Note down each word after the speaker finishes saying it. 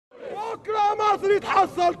بكرة مصر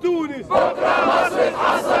تحصل تونس. بكرة مصر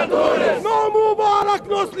تحصل تونس. نو مبارك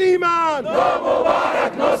نو سليمان. نو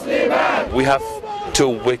مبارك نو سليمان. We have to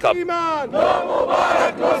wake up. نو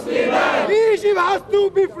مبارك نو سليمان. Egypt has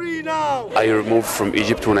to be free now. I removed from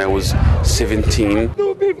Egypt when I was 17.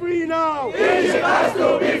 To be free now. Egypt has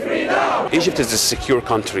to be free now. Egypt is a secure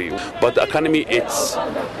country, but the economy, it's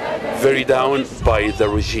very down by the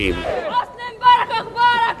regime.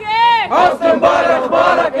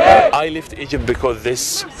 I left Egypt because this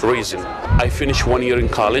reason. I finished 1 year in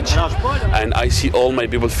college, and I see all my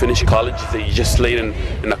people finish college. They just lay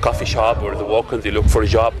in a coffee shop or they walk and they look for a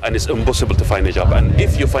job, and it's impossible to find a job. And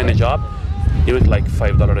if you find a job, you make like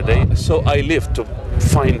 $5 a day. So I live to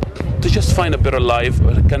just find a better life,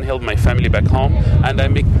 can help my family back home, and I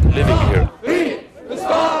make living here.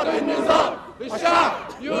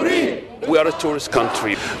 We are a tourist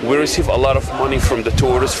country. We receive a lot of money from the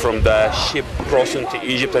tourists, from the ship crossing to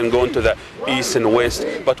Egypt and going to the east and west.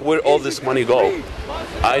 But where all this money go?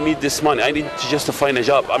 I need this money. I need to just to find a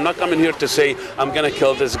job. I'm not coming here to say I'm gonna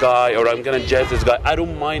kill this guy or I'm gonna jail this guy. I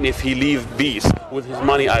don't mind if he leave peace with his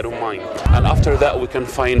money. I don't mind. And after that, we can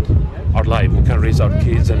find our life. We can raise our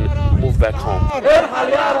kids and move back home.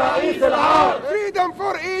 Freedom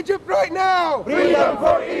for Egypt right now. Freedom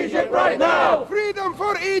for Egypt right now. Freedom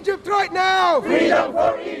for Egypt right now. Freedom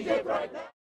for Egypt right now.